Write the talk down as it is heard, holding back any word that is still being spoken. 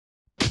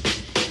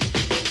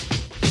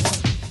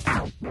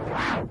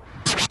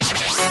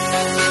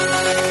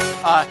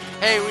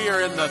Hey, we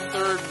are in the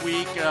third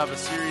week of a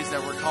series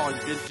that we're calling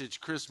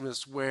Vintage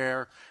Christmas,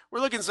 where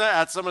we're looking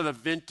at some of the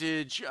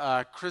vintage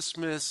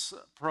Christmas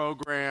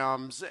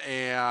programs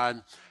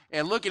and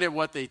looking at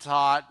what they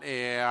taught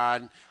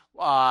and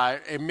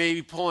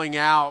maybe pulling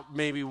out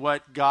maybe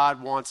what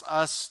God wants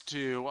us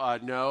to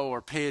know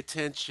or pay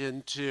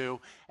attention to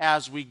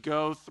as we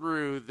go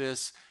through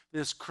this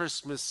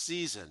Christmas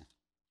season.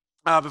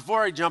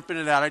 Before I jump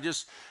into that, I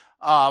just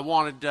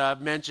wanted to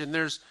mention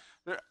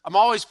I'm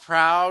always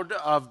proud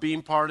of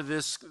being part of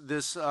this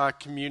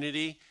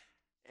community,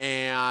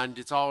 and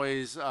it's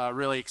always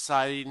really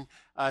exciting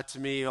to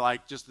me,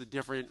 like just the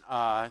different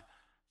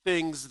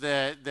things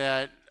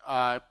that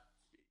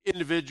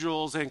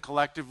individuals and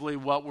collectively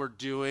what we're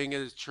doing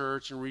as a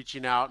church and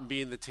reaching out and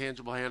being the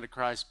tangible hand of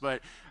Christ.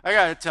 But I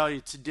got to tell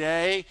you,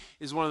 today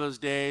is one of those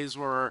days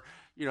where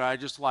I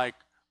just like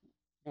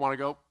want to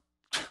go,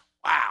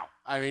 wow.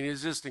 I mean,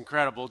 it's just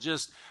incredible.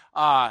 Just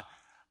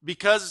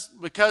because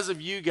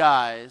of you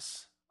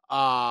guys,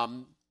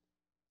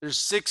 there's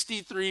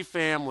 63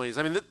 families.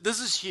 I mean, this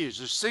is huge.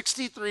 There's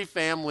 63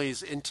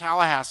 families in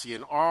Tallahassee,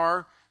 in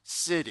our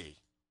city,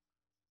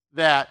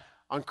 that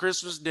on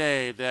Christmas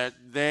Day that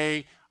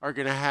they are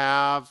going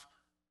to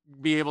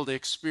be able to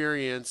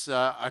experience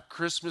a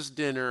Christmas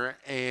dinner,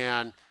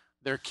 and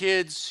their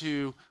kids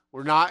who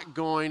were not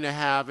going to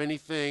have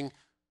anything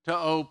to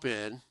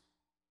open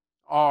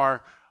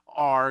are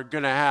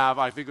going to have,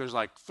 I think there's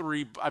like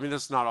three, I mean,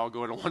 that's not all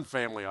going to one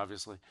family,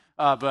 obviously.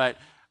 But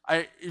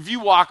if you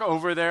walk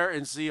over there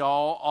and see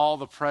all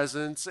the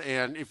presents,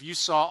 and if you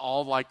saw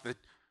all like the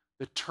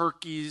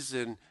turkeys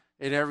and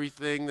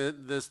everything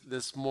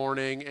this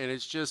morning, and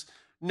it's just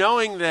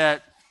knowing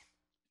that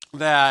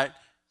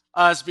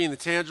us being the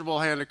tangible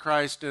hand of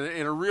Christ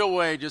in a real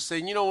way, just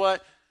saying, you know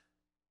what,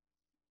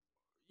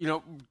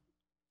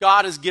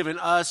 God has given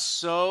us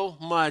so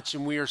much,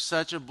 and we are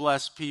such a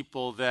blessed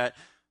people that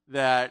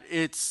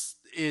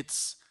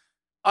it's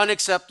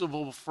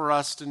unacceptable for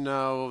us to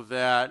know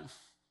that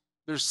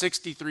there's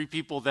 63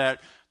 people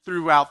that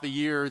throughout the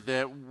year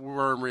that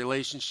we're in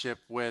relationship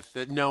with,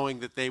 that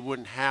knowing that they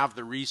wouldn't have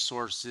the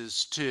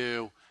resources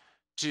to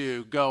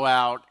go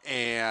out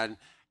and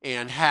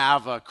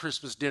have a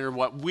Christmas dinner,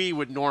 what we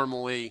would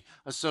normally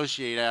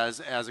associate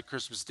as a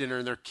Christmas dinner,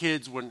 and their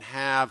kids wouldn't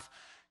have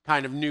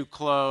kind of new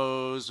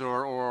clothes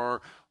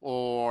or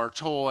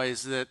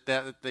toys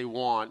that they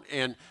want.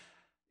 And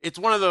it's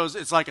one of those,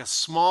 it's like a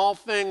small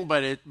thing,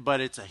 but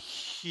it's a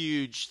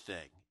huge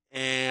thing.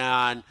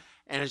 And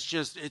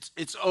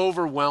it's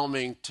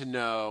overwhelming to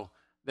know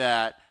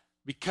that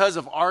because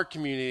of our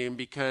community and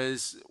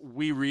because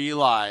we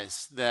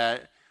realize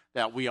that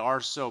we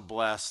are so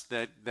blessed,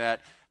 that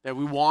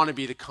we want to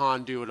be the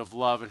conduit of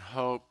love and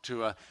hope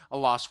to a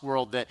lost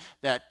world,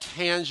 that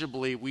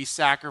tangibly we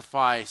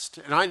sacrificed.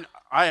 And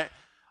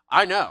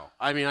I know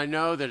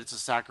that it's a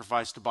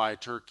sacrifice to buy a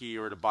turkey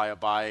or to buy a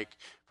bike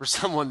for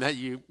someone that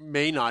you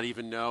may not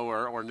even know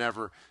or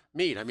never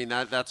meet. I mean,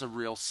 that's a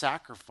real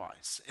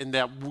sacrifice. And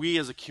that we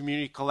as a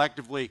community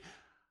collectively,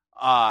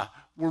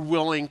 we're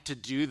willing to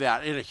do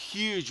that in a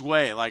huge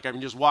way. Like, I'm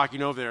just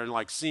walking over there and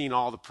like seeing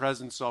all the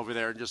presents over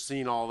there and just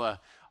seeing all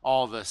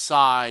the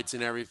sides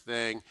and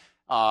everything,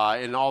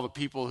 and all the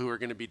people who are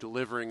going to be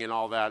delivering and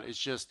all that. It's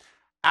just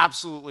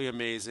absolutely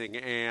amazing.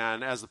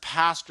 And as the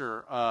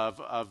pastor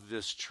of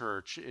this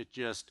church, it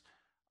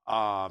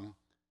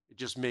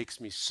just makes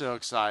me so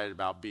excited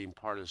about being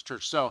part of this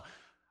church. So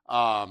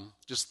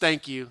just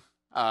thank you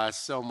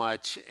so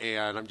much,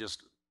 and I'm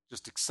just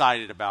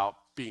excited about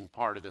being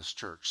part of this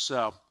church.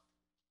 So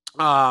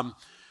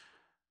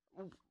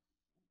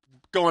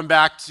going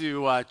back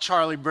to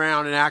Charlie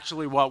Brown, and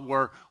actually what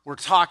we're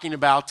talking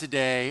about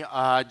today,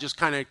 just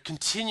kind of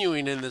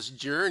continuing in this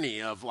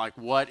journey of like,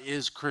 what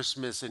is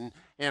Christmas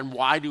and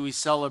why do we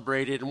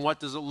celebrate it, and what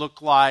does it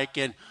look like,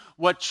 and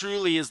what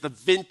truly is the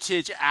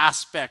vintage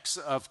aspects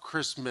of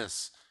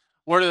Christmas.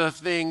 What are the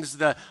things,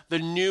 the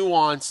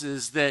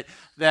nuances that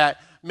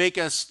make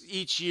us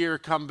each year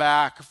come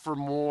back for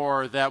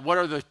more? What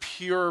are the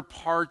pure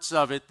parts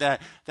of it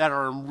that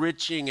are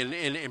enriching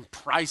and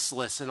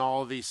priceless, and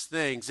all of these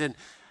things? And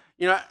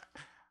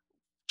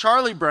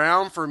Charlie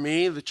Brown, for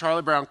me, the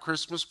Charlie Brown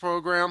Christmas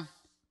program,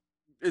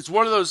 it's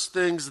one of those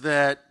things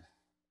that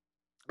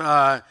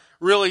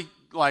really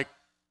like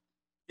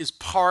is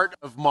part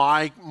of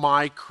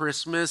my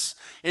Christmas.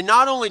 And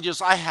not only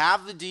just I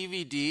have the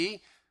DVD,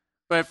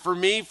 but for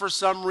me, for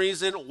some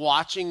reason,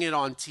 watching it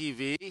on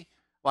TV,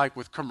 like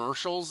with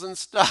commercials and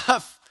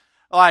stuff,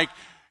 like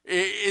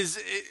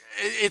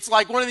it's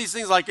like one of these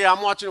things. Like, yeah,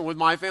 I'm watching it with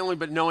my family,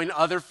 but knowing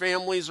other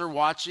families are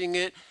watching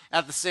it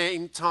at the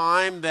same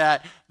time,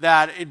 that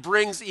it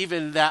brings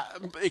even that,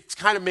 it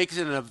kind of makes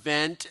it an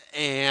event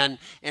and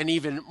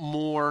even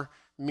more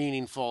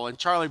meaningful. And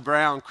Charlie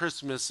Brown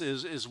Christmas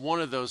is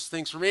one of those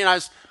things for me. And I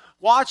was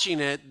watching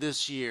it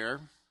this year,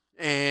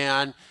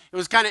 and it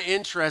was kind of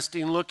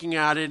interesting looking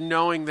at it,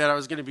 knowing that I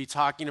was going to be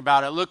talking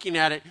about it, looking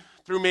at it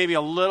through maybe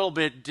a little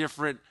bit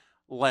different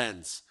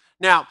lens.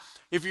 Now,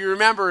 if you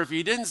remember, if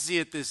you didn't see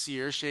it this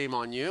year, shame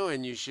on you,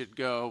 and you should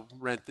go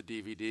rent the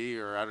DVD,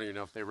 or I don't even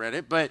know if they read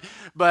it. But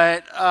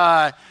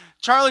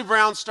Charlie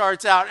Brown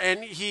starts out,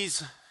 and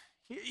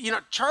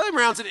Charlie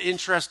Brown's an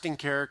interesting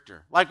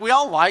character. Like, we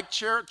all like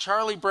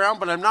Charlie Brown,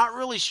 but I'm not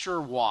really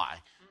sure why.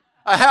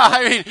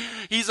 I mean,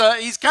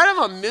 he's kind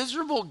of a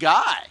miserable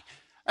guy.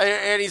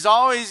 And he's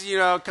always,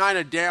 kind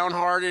of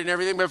downhearted and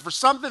everything. But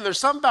there's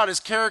something about his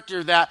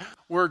character that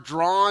we're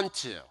drawn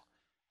to.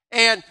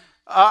 And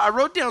I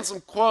wrote down some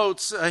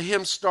quotes,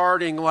 him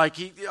starting, like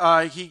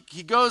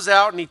he goes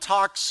out and he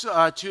talks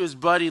to his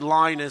buddy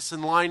Linus,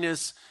 and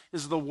Linus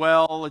is the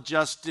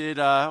well-adjusted,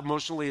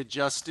 emotionally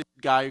adjusted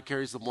guy who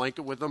carries the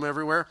blanket with him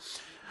everywhere.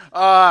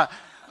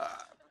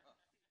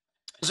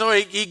 So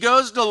he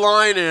goes to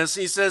Linus,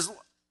 he says,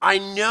 I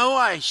know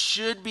I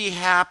should be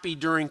happy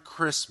during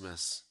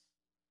Christmas,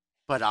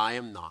 but I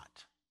am not.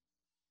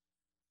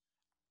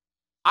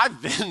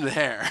 I've been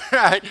there.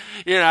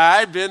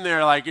 I've been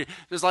there.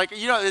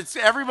 It's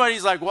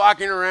everybody's like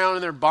walking around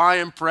and they're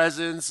buying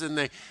presents and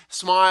they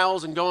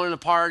smiles and going to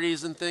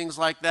parties and things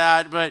like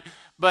that.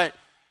 But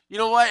you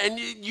know what? And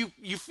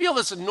you feel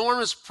this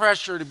enormous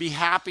pressure to be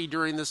happy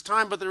during this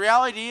time. But the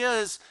reality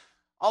is,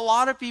 a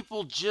lot of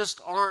people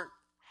just aren't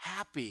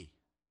happy.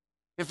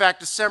 In fact,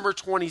 December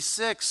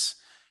 26th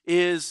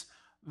is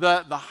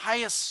the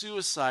highest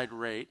suicide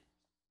rate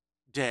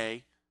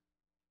day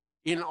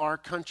in our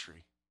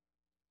country.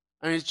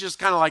 I mean, it's just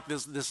kind of like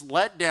this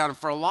letdown.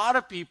 For a lot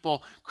of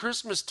people,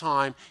 Christmas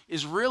time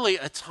is really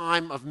a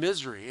time of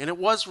misery. And it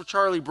was for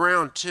Charlie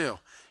Brown, too.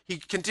 He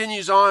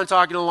continues on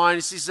talking to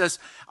Linus. He says,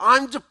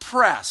 I'm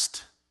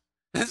depressed.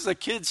 This is a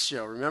kid's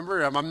show,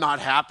 remember? I'm not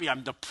happy,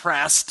 I'm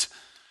depressed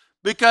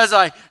because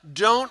I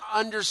don't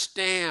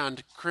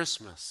understand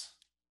Christmas.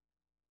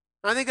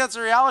 I think that's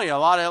the reality. A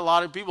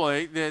lot of people,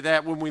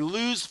 that when we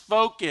lose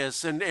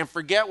focus and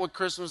forget what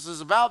Christmas is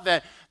about,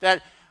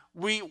 that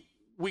we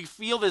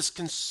feel this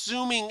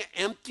consuming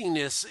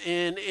emptiness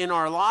in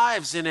our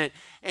lives, and it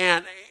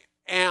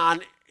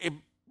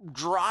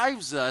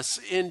drives us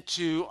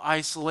into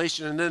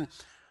isolation. And then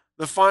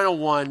the final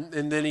one,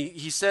 and then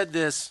he said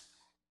this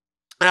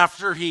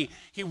after he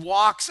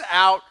walks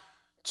out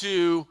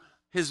to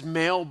his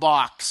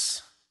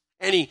mailbox.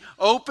 And he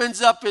opens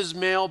up his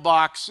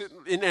mailbox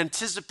in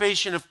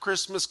anticipation of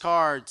Christmas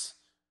cards.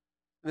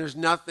 And there's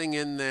nothing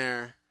in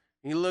there.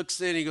 He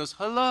looks in, he goes,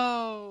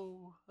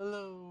 hello,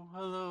 hello,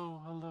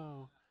 hello,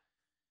 hello.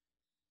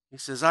 He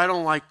says, I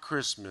don't like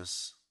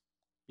Christmas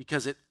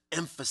because it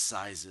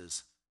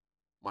emphasizes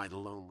my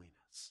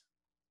loneliness.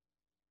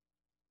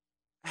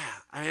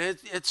 Yeah,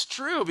 it's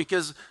true,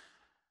 because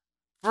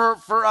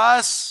for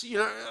us,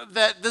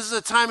 that this is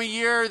a time of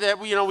year that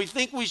we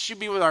think we should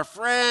be with our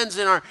friends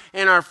and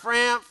our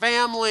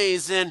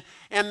families, and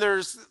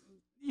there's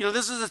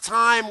this is a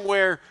time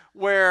where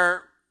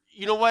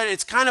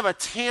it's kind of a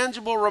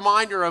tangible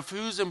reminder of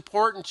who's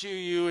important to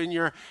you in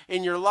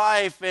your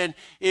life. And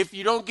if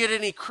you don't get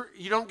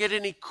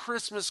any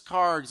Christmas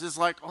cards, it's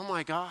like, oh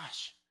my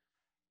gosh.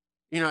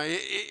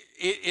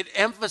 It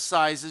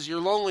emphasizes your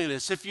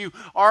loneliness. If you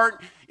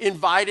aren't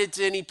invited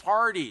to any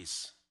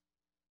parties,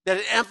 that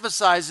it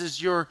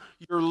emphasizes your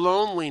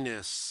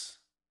loneliness.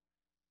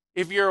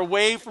 If you're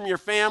away from your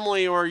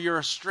family, or you're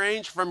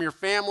estranged from your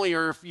family,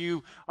 or if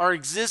you are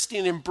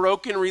existing in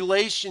broken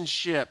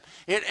relationship,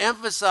 it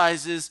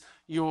emphasizes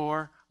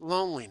your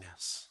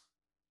loneliness.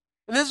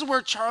 And this is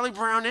where Charlie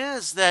Brown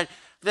is, that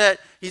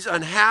he's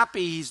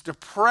unhappy, he's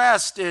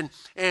depressed, and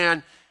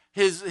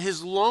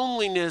his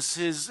loneliness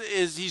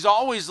is he's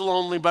always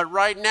lonely, but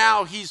right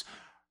now he's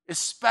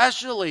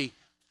especially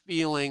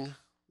feeling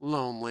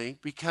lonely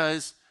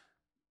because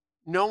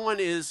no one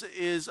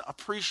is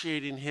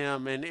appreciating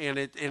him, and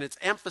it's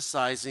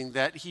emphasizing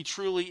that he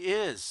truly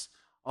is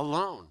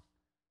alone.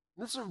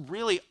 And this is a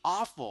really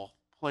awful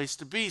place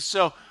to be.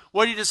 So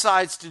what he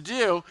decides to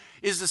do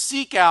is to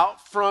seek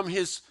out from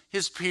his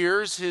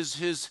peers,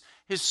 his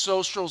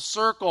social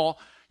circle,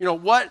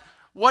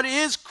 what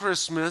is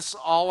Christmas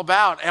all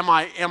about? Am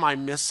I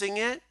missing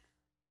it?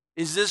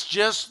 Is this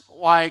just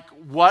like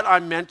what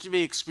I'm meant to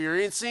be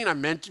experiencing?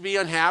 I'm meant to be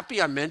unhappy.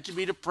 I'm meant to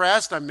be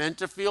depressed. I'm meant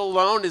to feel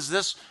alone. Is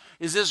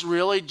this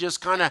really just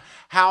kind of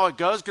how it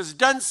goes? Because it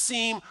doesn't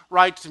seem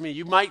right to me.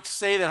 You might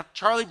say that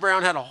Charlie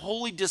Brown had a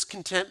holy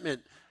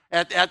discontentment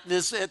at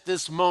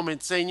this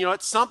moment, saying,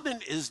 something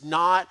is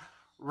not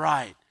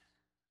right.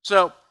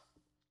 So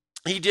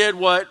he did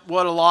what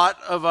a lot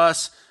of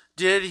us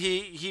did.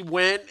 He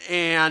went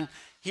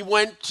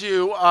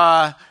to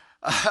a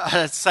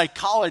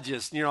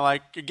psychologist.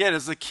 Again,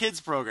 it's a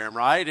kids program,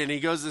 right? And he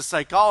goes to a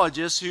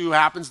psychologist who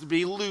happens to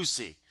be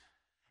Lucy.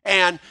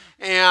 And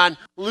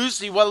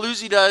Lucy, what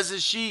Lucy does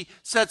is she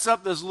sets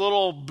up this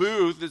little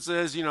booth that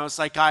says,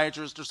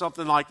 psychiatrist or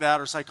something like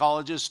that, or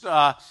psychologist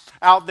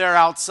out there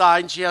outside.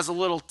 And she has a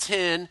little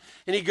tin,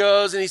 and he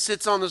goes and he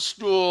sits on the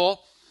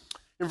stool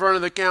in front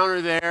of the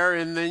counter there.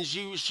 And then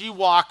she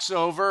walks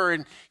over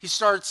and he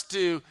starts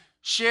to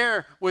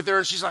share with her.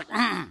 And she's like,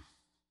 and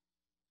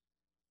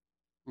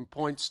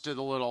points to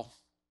the little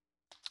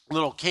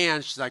little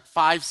can. She's like,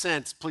 5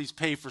 cents, please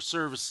pay for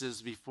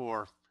services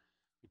before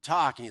we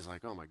talk. And he's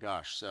like, oh my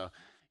gosh. So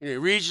he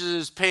reaches in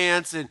his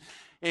pants and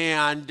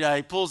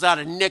he pulls out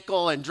a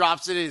nickel and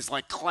drops it in. It's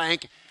like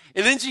clank.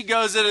 And then she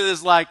goes into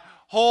this like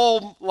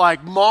whole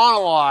like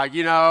monologue,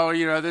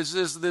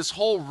 there's this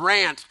whole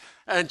rant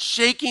and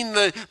shaking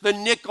the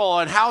nickel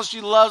and how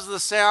she loves the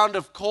sound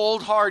of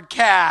cold hard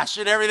cash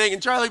and everything.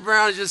 And Charlie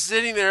Brown is just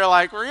sitting there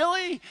like,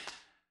 really?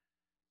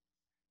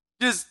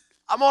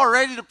 I'm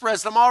already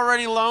depressed. I'm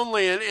already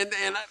lonely.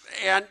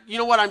 And you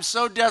know what? I'm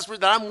so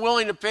desperate that I'm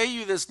willing to pay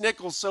you this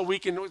nickel so we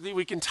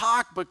can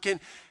talk. But can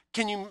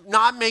you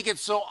not make it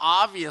so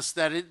obvious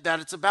that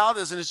it's about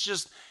this? And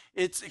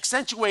it's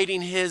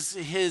accentuating his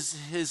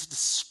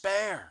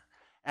despair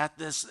at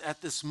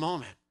this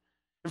moment.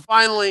 And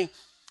finally,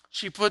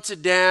 she puts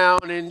it down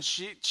and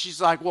she's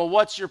like, well,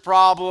 what's your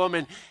problem?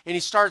 And he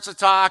starts to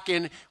talk,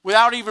 and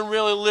without even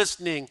really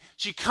listening,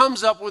 she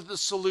comes up with the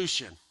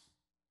solution.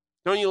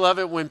 Don't you love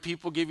it when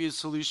people give you a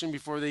solution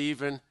before they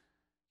even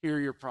hear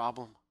your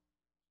problem?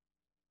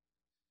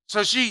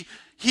 So she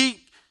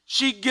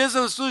gives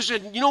them a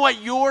solution. You know what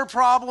your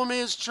problem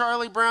is,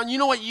 Charlie Brown? You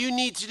know what you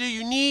need to do?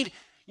 You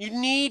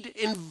need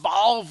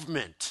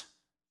involvement.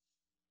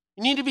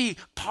 You need to be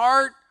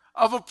part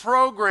of a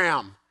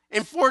program.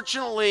 And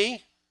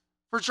fortunately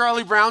for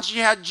Charlie Brown, she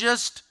had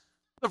just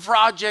the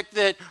project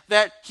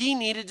that he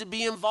needed to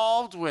be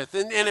involved with.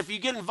 And if you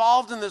get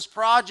involved in this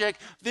project,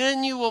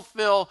 then you will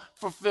feel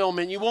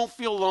fulfillment. You won't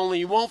feel lonely.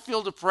 You won't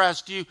feel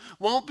depressed. You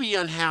won't be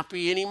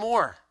unhappy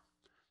anymore.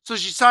 So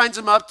she signs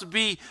him up to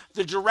be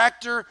the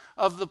director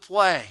of the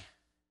play.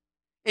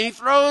 And he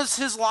throws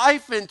his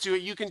life into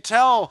it. You can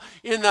tell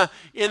in the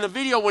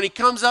video when he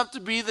comes up to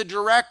be the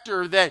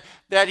director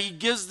that he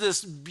gives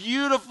this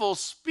beautiful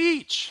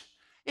speech.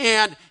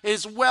 And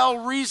it's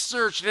well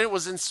researched, and it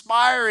was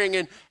inspiring,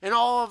 and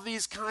all of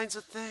these kinds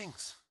of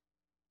things.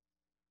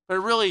 But it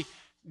really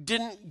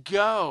didn't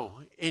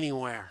go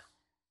anywhere.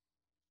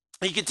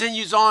 He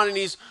continues on, and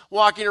he's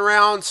walking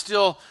around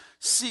still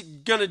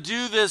going to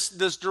do this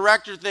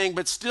director thing,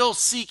 but still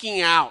seeking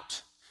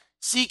out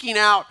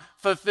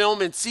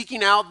fulfillment,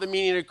 seeking out the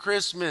meaning of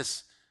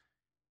Christmas.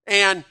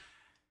 And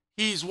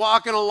he's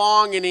walking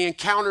along, and he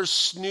encounters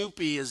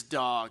Snoopy, his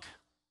dog.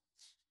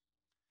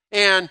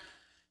 And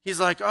he's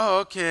like, oh,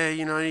 okay,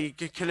 he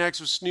connects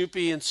with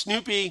Snoopy, and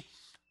Snoopy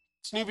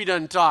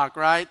doesn't talk,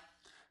 right?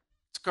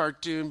 It's a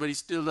cartoon, but he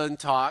still doesn't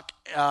talk.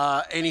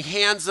 And he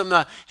hands him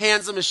a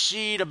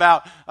sheet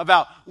about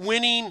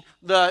winning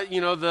the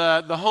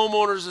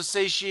homeowners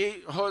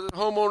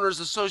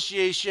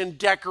association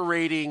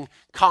decorating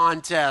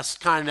contest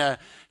kind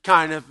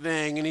of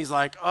thing. And he's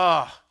like,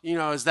 oh,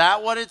 is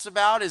that what it's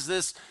about? Is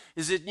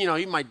it,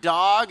 my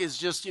dog is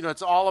just,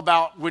 it's all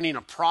about winning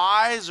a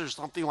prize or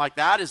something like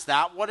that? Is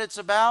that what it's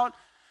about?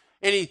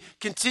 And he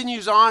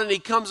continues on, and he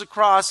comes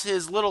across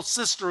his little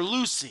sister,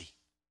 Lucy.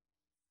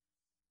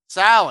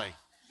 Sally.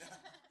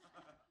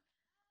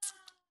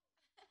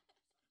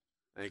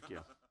 Thank you.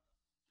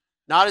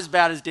 Not as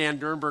bad as Dan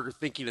Dernberger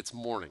thinking it's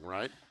morning,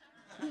 right?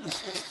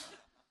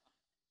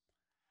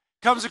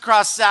 Comes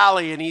across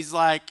Sally, and he's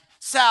like,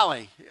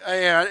 Sally.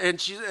 And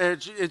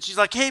she's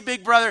like, hey,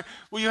 big brother,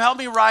 will you help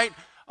me write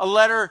a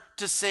letter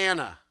to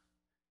Santa?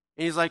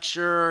 And he's like,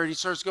 sure. And he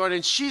starts going,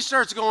 and she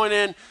starts going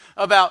in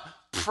about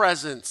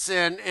presents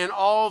and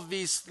all of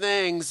these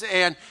things.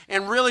 And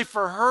really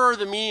for her,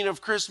 the meaning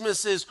of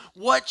Christmas is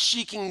what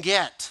she can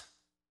get.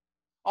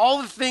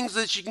 All the things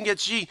that she can get.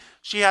 She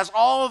has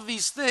all of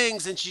these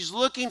things, and she's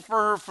looking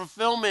for her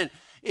fulfillment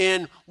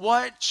in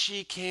what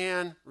she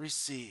can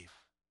receive.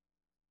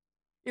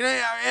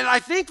 And I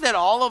think that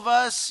all of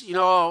us,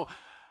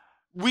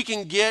 we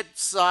can get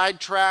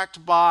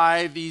sidetracked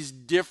by these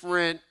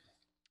different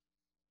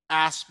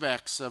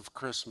aspects of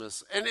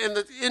Christmas. And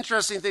the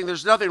interesting thing,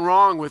 there's nothing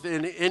wrong with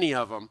any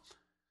of them.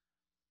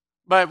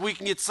 But we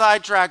can get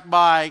sidetracked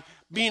by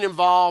being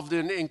involved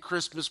in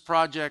Christmas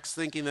projects,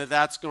 thinking that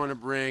that's going to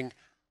bring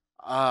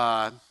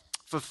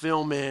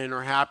fulfillment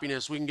or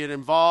happiness. We can get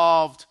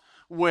involved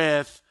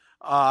with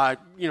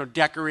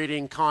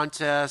decorating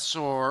contests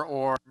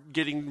or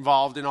getting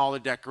involved in all the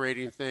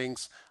decorating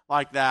things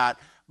like that.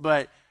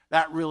 But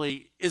that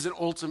really isn't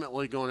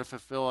ultimately going to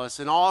fulfill us.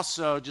 And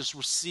also just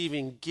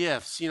receiving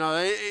gifts.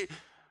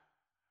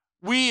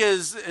 We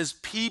as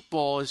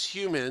people, as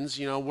humans,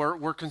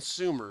 we're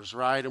consumers,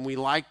 right? And we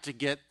like to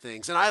get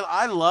things. And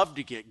I love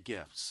to get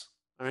gifts.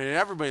 I mean,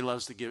 everybody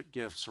loves to get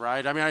gifts,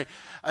 right? I mean,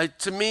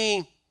 to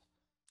me,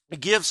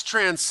 gifts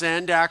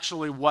transcend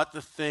actually what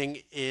the thing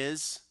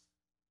is.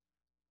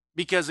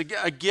 Because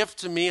a gift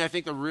to me, I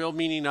think the real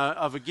meaning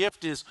of a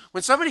gift is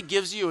when somebody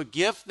gives you a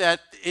gift that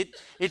it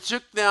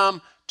took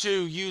them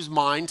to use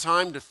mind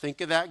time to think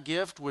of that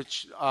gift,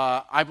 which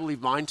I believe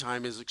mind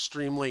time is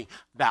extremely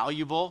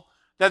valuable,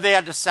 that they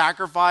had to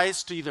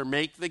sacrifice to either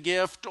make the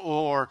gift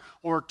or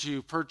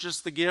to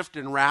purchase the gift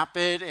and wrap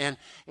it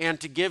and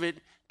to give it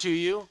to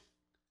you.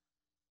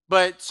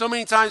 But so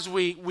many times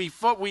we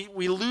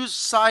lose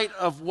sight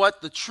of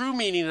what the true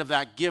meaning of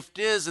that gift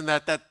is, and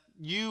that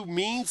you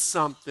mean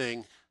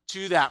something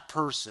to that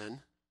person,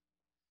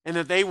 and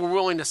that they were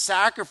willing to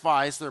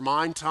sacrifice their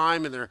mind,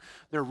 time, and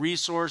their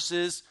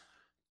resources,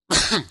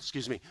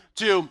 excuse me,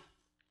 to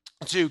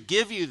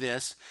give you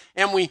this,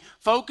 and we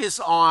focus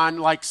on,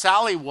 like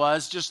Sally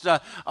was, just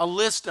a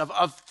list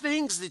of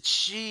things that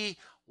she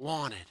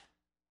wanted.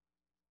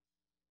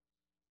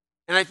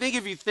 And I think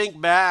if you think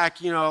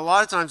back, a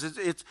lot of times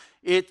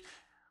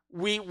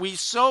we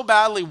so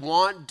badly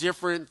want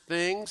different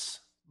things,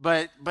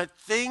 but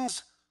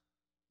things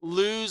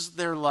lose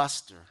their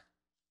luster.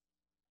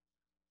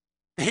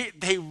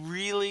 They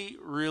really,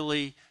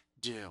 really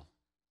do.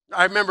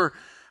 I remember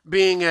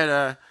being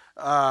at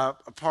a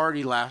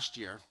party last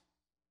year,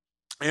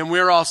 and we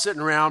were all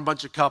sitting around, a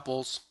bunch of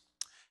couples,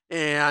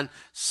 and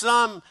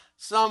some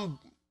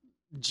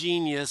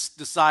genius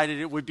decided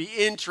it would be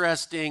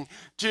interesting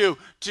to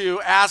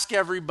ask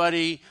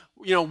everybody,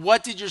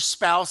 what did your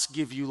spouse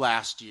give you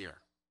last year?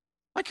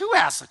 Like, who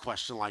asks a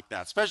question like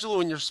that, especially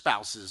when your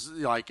spouse is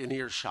like in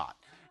earshot?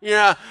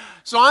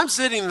 So I'm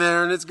sitting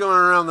there, and it's going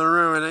around the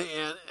room, and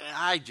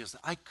I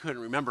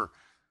couldn't remember.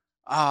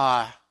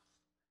 I'm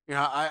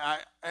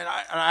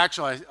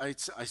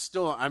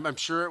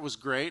sure it was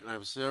great, and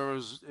I'm sure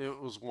it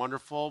was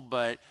wonderful,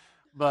 but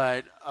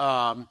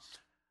I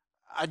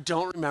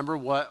don't remember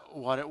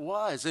what it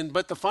was.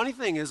 But the funny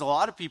thing is, a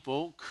lot of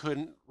people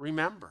couldn't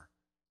remember.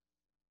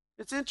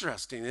 It's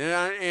interesting,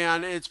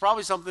 and it's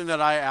probably something that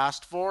I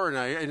asked for,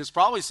 and it's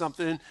probably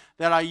something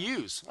that I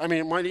use. I mean,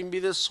 it might even be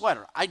this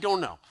sweater. I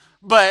don't know,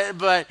 but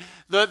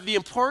the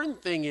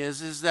important thing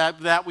is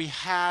that we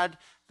had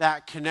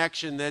that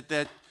connection.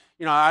 That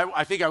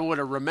I think I would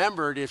have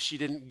remembered if she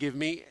didn't give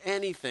me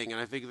anything,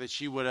 and I think that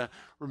she would have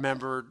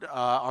remembered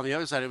on the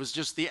other side. It was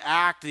just the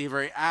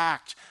very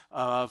act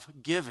of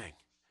giving.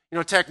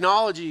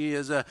 Technology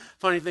is a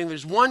funny thing.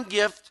 There's one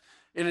gift,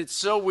 and it's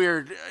so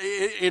weird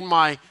in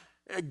my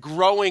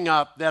growing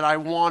up that I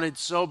wanted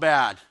so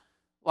bad.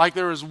 Like,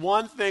 there was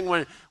one thing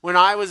when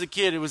I was a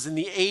kid, it was in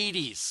the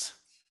 80s.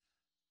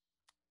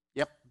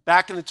 Yep,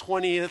 back in the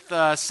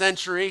 20th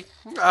century.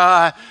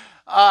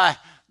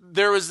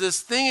 There was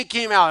this thing that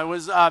came out. It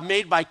was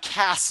made by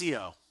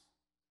Casio.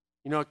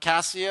 You know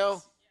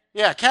Casio?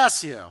 Yeah,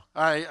 Casio.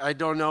 I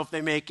don't know if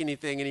they make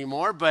anything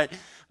anymore, but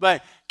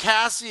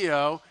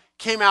Casio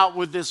came out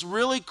with this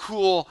really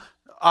cool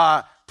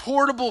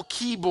portable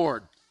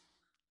keyboard.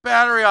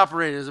 Battery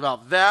operated. Is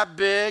about that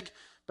big,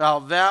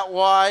 about that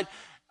wide.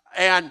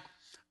 And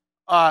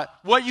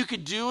what you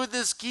could do with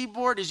this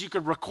keyboard is you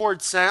could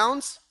record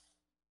sounds,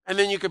 and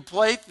then you could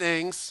play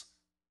things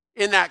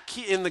in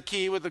the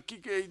key with the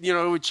key,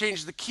 it would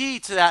change the key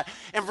to that.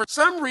 And for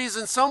some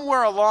reason,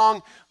 somewhere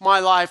along my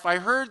life, I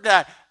heard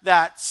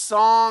that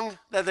song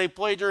that they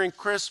play during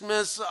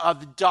Christmas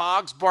of the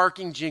dogs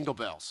barking jingle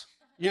bells.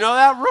 You know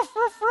that? Roof,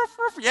 roof, roof,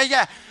 roof.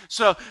 Yeah.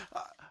 So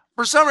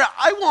for some reason,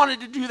 I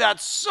wanted to do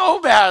that so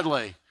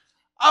badly.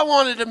 I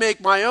wanted to make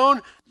my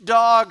own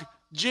dog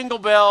jingle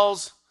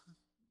bells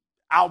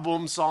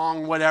album,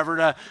 song,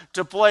 whatever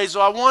to play. So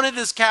I wanted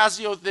this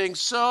Casio thing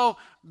so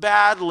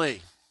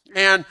badly.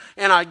 And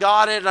I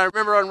got it, and I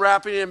remember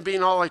unwrapping it and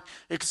being all like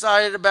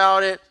excited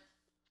about it.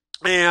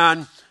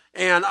 And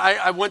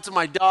I went to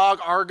my dog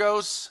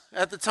Argos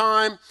at the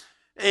time,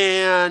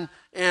 and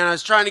I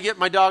was trying to get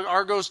my dog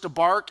Argos to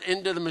bark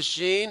into the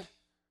machine.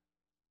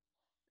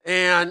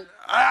 And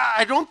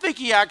I don't think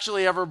he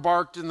actually ever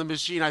barked in the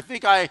machine. I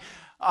think I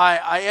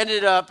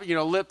ended up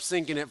lip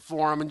syncing it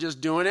for him and just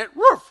doing it.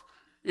 Woof.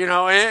 And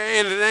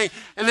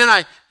then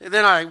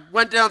I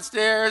went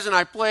downstairs and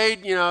I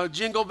played,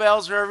 jingle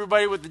bells for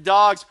everybody with the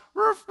dogs.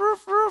 Roof,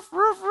 roof, roof,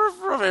 roof,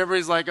 roof, roof.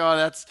 Everybody's like, oh,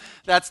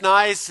 that's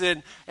nice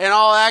and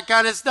all that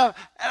kind of stuff.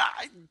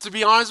 And to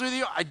be honest with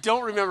you, I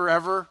don't remember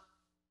ever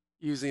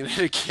using it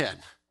again.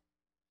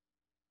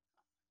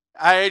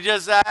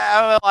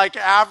 Like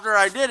after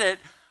I did it,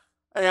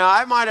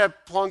 I might have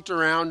plunked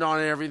around on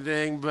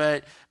everything,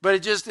 but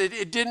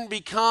it didn't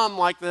become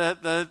like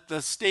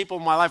the staple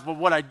of my life. But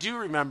what I do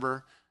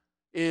remember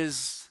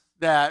is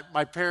that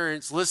my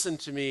parents listened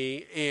to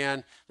me,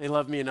 and they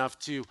loved me enough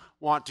to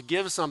want to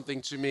give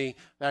something to me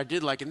that I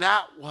did like, and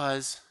that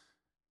was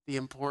the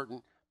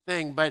important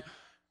thing. But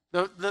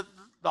the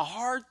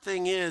hard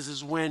thing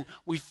is when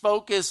we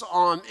focus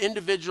on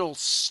individual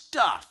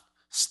stuff.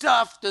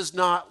 Stuff does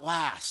not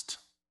last.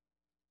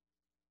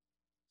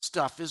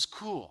 Stuff is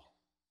cool.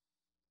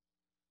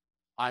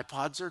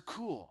 iPods are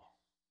cool.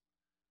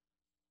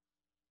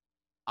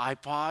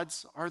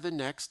 iPods are the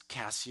next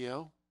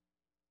Casio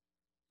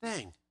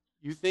thing.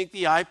 You think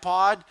the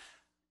iPod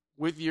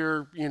with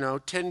your,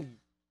 10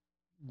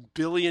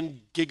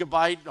 billion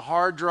gigabyte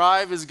hard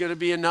drive is going to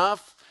be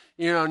enough,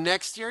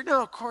 next year?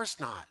 No, of course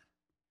not.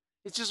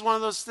 It's just one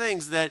of those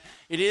things that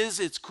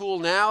it's cool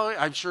now.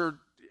 I'm sure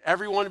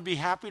everyone would be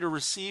happy to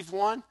receive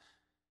one.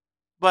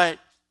 But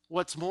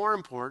what's more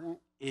important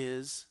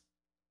is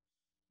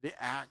the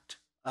act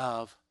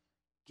of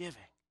giving.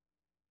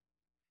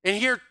 And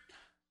here,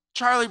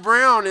 Charlie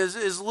Brown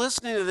is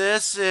listening to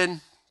this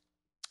and,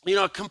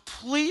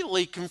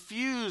 completely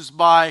confused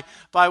by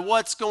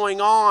what's going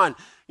on.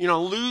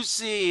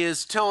 Lucy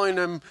is telling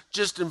him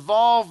just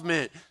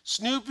involvement.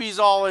 Snoopy's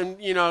all in,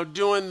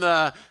 doing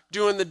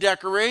the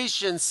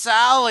decoration.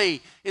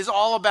 Sally is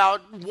all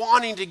about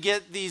wanting to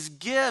get these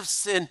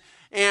gifts, and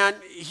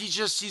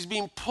he's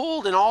being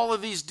pulled in all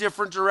of these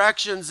different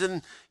directions,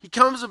 and he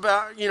comes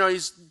about,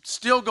 he's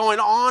still going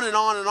on and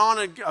on and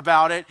on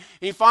about it,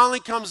 and he finally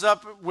comes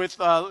up with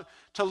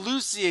to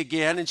Lucy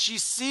again, and she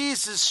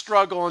sees his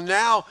struggle, and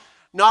now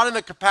not in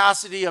the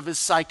capacity of his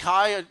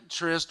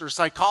psychiatrist or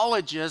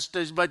psychologist,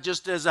 but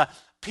just as a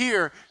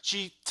peer,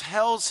 she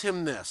tells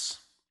him this: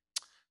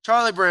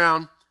 Charlie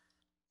Brown,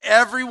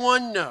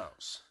 everyone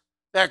knows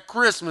that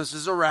Christmas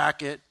is a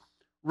racket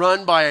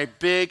run by a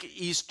big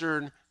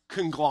Eastern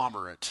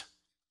conglomerate.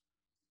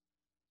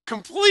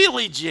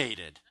 Completely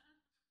jaded,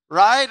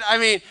 right? I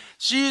mean,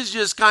 she's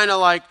just kind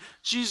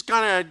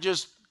of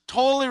just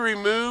totally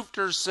removed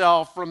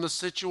herself from the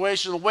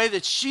situation. The way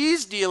that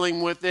she's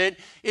dealing with it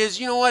is,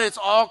 it's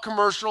all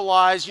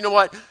commercialized.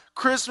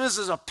 Christmas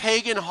is a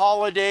pagan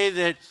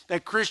holiday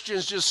that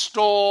Christians just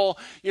stole.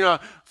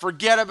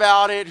 Forget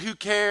about it. Who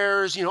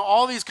cares?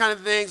 All these kind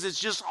of things. It's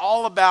just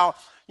all about,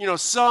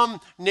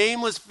 some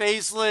nameless,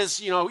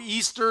 faceless,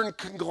 Eastern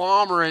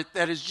conglomerate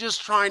that is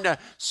just trying to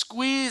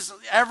squeeze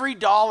every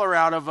dollar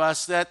out of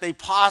us that they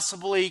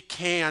possibly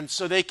can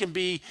so they can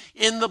be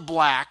in the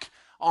black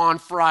on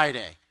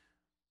Friday.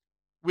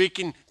 We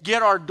can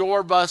get our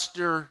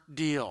doorbuster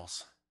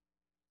deals.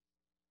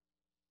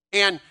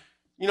 And,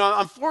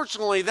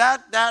 unfortunately,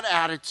 that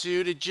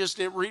attitude,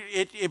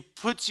 it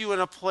puts you in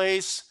a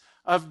place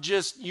of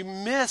just, you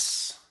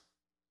miss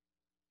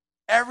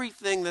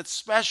everything that's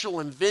special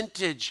and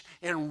vintage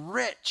and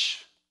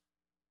rich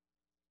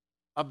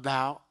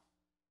about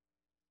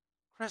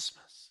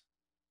Christmas.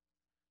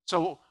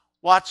 So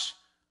watch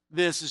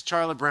this as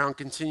Charlie Brown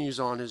continues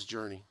on his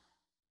journey.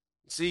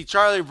 See,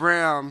 Charlie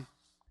Brown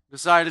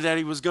decided that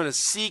he was going to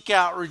seek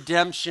out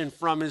redemption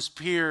from his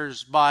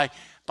peers by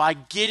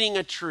getting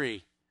a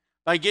tree.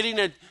 By getting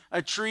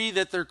a tree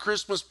that their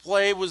Christmas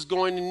play was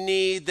going to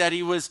need, that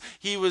he was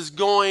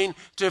going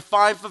to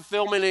find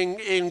fulfillment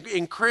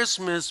in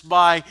Christmas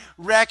by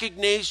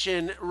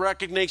recognition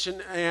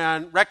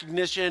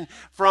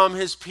from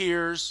his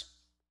peers,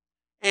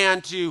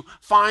 and to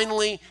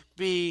finally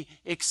be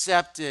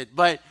accepted.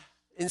 But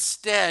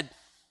instead,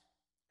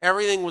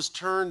 everything was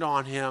turned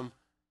on him,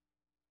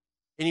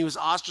 and he was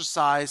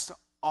ostracized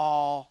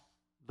all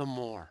the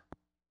more.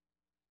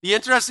 The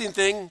interesting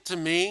thing to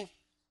me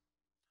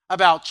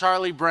about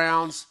Charlie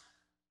Brown's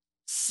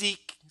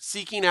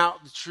seeking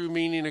out the true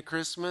meaning of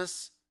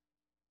Christmas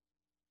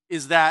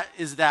is that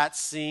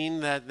scene,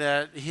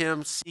 that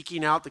him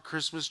seeking out the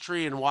Christmas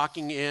tree and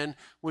walking in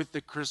with the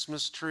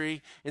Christmas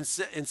tree and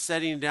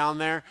setting down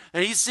there.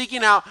 And he's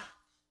seeking out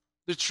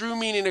the true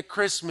meaning of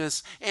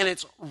Christmas, and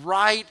it's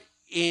right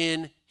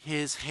in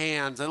his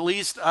hands, at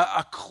least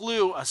a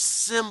clue, a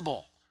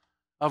symbol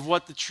of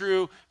what the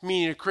true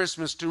meaning of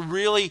Christmas, to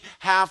really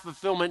have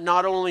fulfillment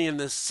not only in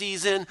this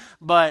season,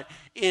 but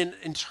in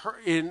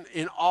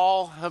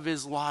all of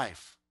his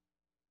life.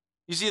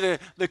 You see,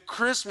 the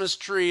Christmas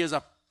tree is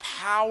a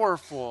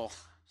powerful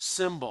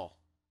symbol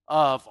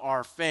of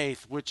our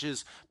faith, which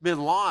has been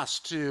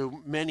lost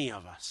to many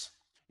of us.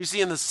 You see,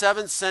 in the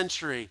 7th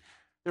century,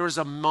 there was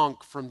a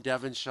monk from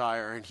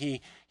Devonshire, and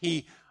he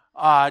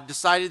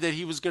decided that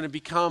he was going to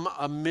become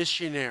a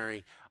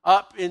missionary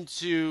up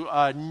into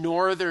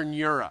Northern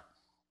Europe.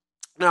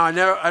 Now,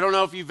 I don't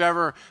know if you've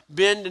ever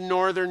been to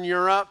Northern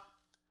Europe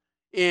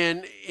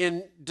in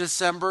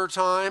December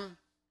time,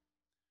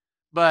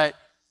 but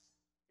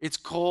it's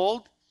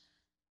cold.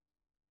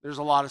 There's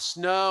a lot of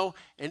snow,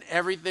 and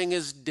everything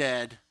is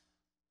dead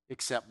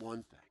except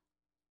one thing: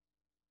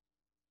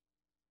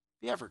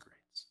 the evergreens.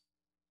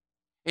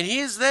 And he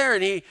is there,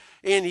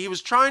 and he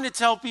was trying to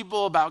tell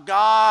people about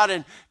God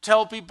and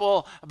tell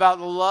people about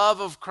the love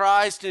of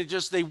Christ, and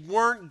they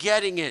weren't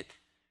getting it.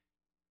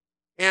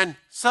 And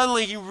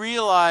suddenly he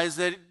realized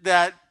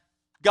that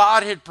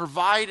God had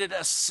provided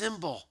a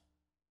symbol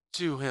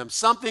to him,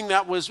 something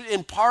that was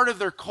in part of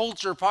their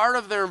culture, part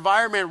of their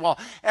environment. While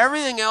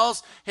everything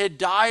else had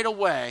died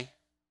away,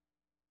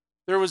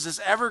 there was this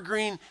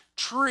evergreen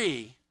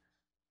tree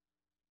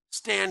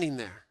standing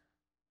there.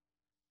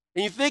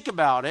 And you think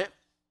about it,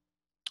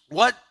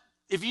 what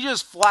if you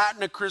just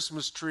flatten a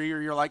Christmas tree, or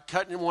you're like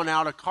cutting one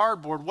out of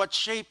cardboard, what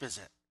shape is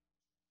it?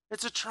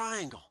 It's a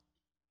triangle.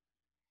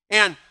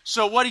 And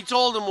so what he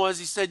told him was,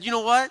 he said, you know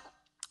what?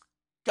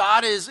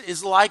 God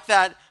is like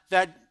that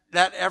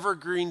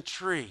evergreen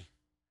tree.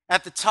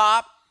 At the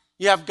top,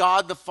 you have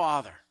God the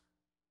Father.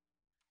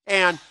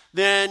 And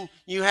then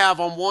you have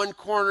on one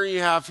corner, you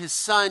have his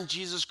Son,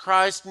 Jesus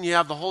Christ, and you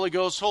have the Holy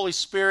Ghost, Holy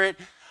Spirit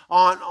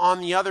on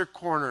the other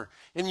corner.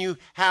 And you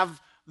have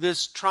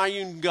this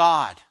triune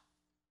God.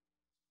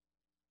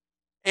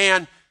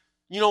 And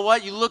you know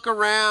what? You look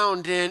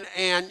around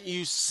and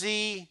you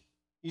see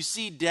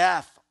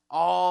death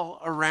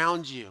all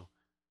around you.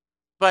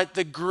 But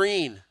the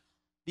green,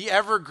 the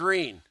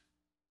evergreen,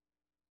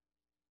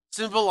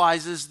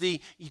 symbolizes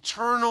the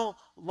eternal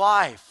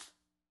life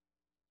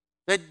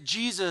that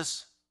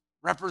Jesus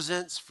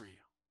represents for you.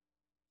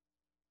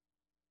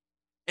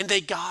 And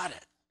they got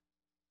it.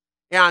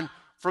 And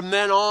from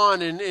then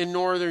on in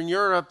Northern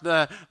Europe,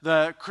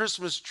 the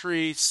Christmas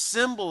tree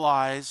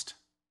symbolized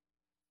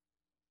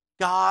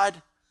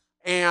God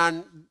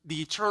and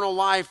the eternal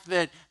life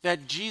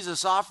that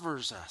Jesus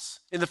offers us.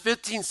 In the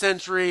 15th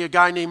century, a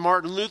guy named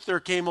Martin Luther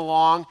came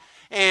along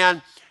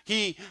and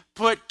he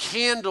put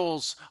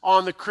candles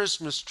on the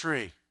Christmas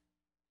tree.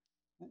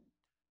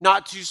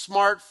 Not too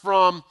smart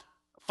from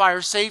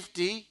fire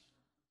safety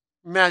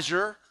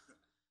measure,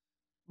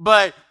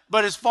 but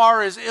as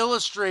far as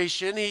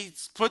illustration, he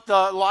put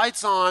the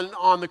lights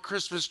on the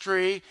Christmas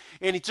tree,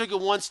 and he took it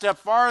one step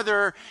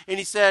farther, and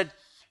he said,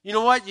 you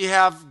know what? You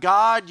have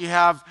God, you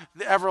have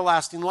the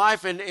everlasting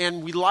life,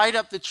 and we light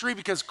up the tree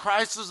because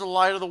Christ is the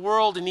light of the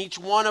world, and each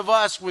one of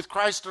us with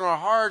Christ in our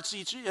hearts,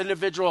 each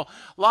individual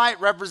light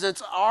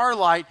represents our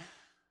light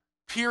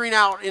peering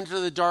out into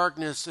the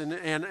darkness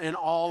and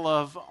all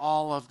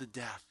of the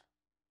death.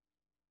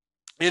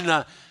 In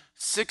the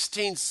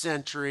 16th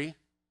century,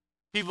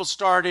 people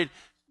started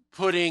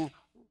putting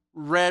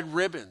red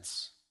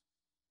ribbons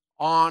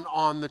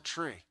on the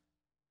tree.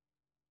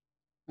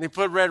 And they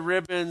put red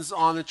ribbons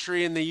on the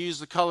tree, and they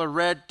used the color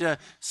red to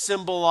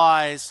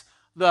symbolize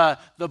the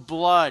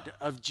blood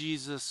of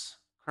Jesus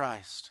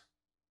Christ.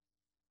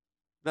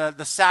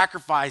 The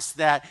sacrifice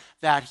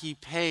that he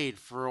paid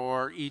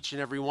for each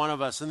and every one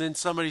of us. And then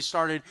somebody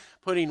started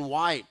putting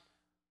white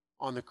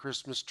on the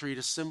Christmas tree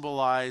to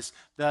symbolize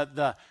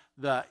the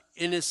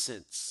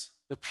innocence,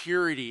 the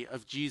purity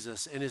of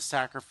Jesus and his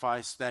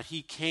sacrifice, that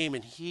he came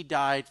and he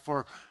died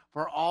for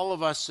all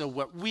of us so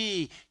what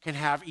we can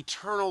have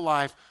eternal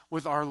life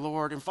with our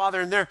Lord and Father.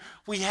 And there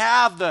we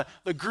have the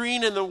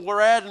green and the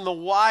red and the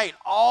white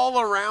all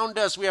around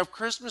us. We have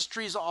Christmas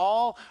trees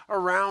all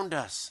around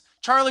us.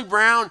 Charlie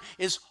Brown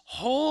is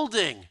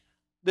holding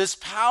this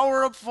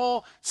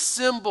powerful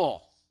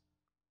symbol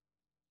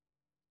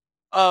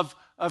of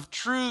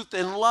truth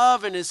and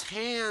love in his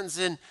hands.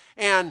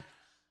 And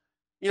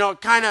you know,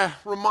 it kind of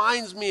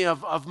reminds me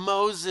of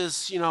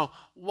Moses, you know,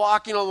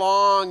 walking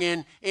along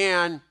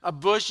and a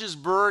bush is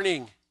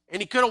burning.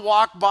 And he could have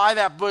walked by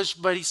that bush,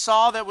 but he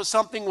saw that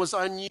something was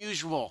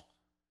unusual.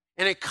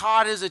 And it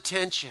caught his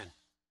attention.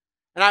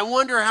 And I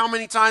wonder how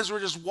many times we're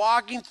just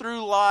walking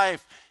through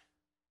life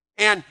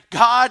and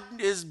God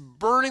is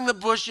burning the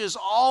bushes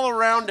all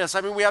around us.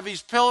 I mean, we have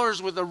these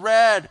pillars with the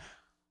red,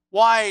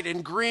 white,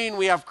 and green.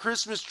 We have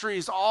Christmas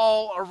trees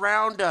all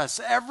around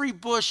us. Every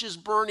bush is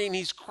burning.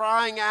 He's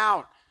crying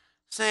out,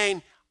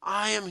 saying,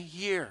 I am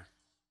here,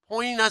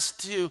 pointing us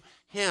to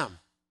him.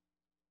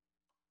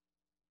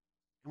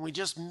 And we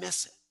just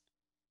miss it.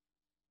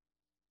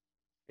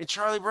 And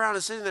Charlie Brown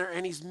is sitting there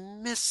and he's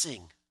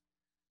missing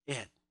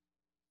it.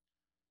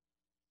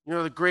 You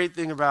know, the great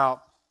thing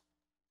about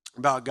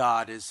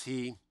God is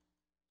he's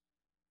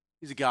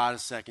a God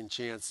of second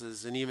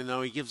chances. And even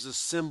though he gives us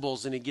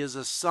symbols and he gives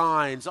us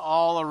signs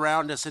all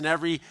around us and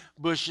every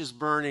bush is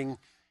burning,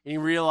 and he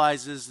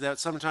realizes that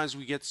sometimes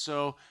we get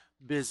so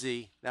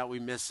busy that we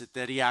miss it,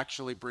 that he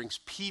actually brings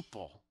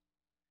people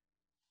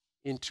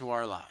into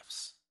our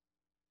lives.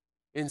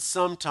 And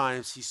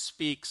sometimes he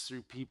speaks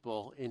through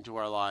people into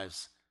our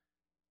lives.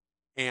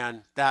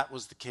 And that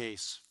was the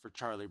case for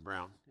Charlie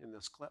Brown in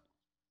this clip.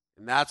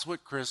 And that's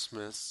what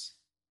Christmas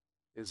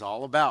is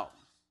all about,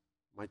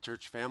 my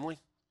church family.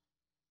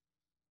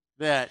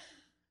 That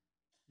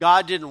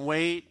God didn't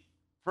wait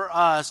for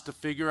us to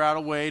figure out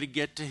a way to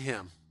get to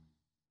him,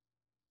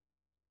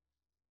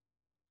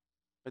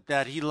 but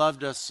that he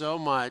loved us so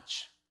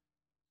much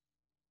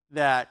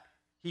that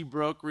he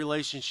broke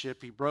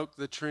relationship, he broke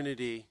the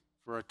Trinity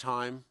for a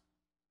time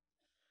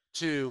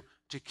to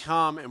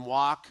come and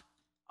walk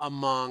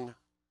among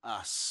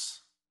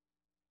us,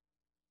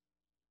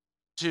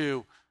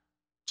 to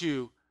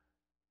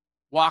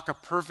walk a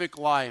perfect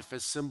life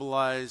as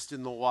symbolized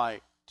in the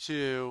white,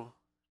 to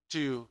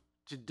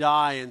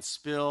die and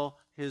spill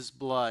his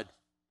blood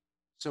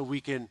so we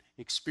can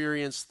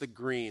experience the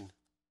green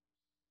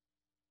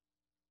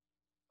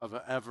of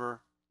an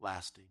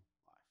everlasting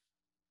life.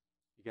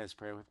 You guys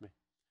pray with me.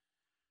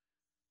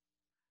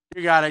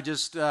 Dear God, I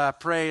just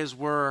pray as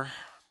we're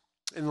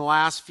in the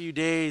last few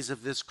days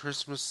of this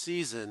Christmas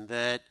season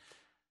that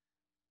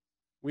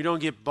we don't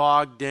get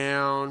bogged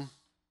down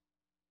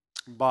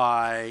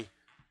by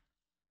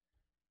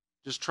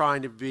just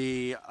trying to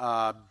be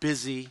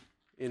busy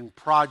in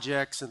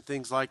projects and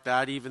things like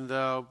that, even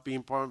though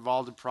being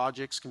involved in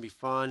projects can be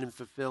fun and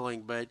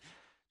fulfilling, but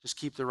just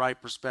keep the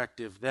right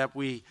perspective, that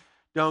we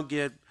don't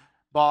get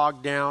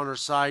bogged down or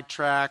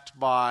sidetracked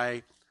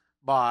by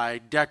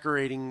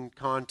decorating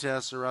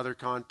contests or other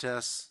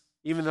contests,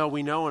 even though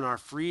we know in our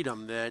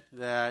freedom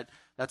that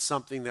that's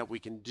something that we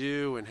can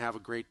do and have a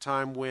great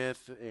time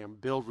with and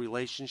build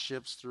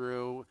relationships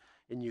through,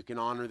 and you can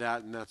honor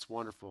that, and that's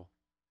wonderful.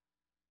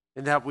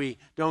 And that we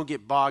don't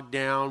get bogged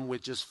down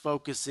with just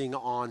focusing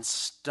on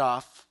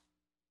stuff,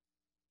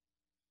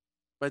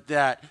 but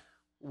that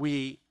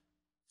we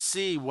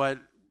see what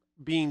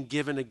being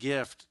given a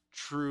gift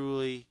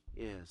truly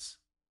is.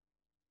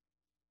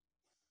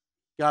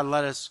 God,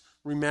 let us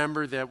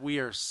remember that we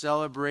are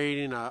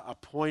celebrating a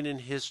point in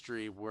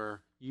history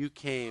where you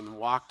came and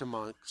walked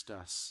amongst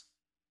us,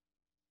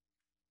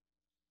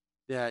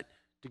 that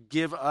to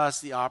give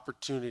us the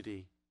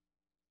opportunity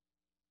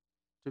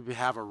to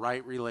have a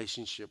right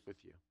relationship with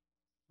you.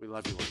 We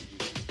love you, Lord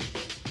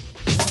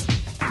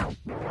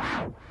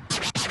Jesus.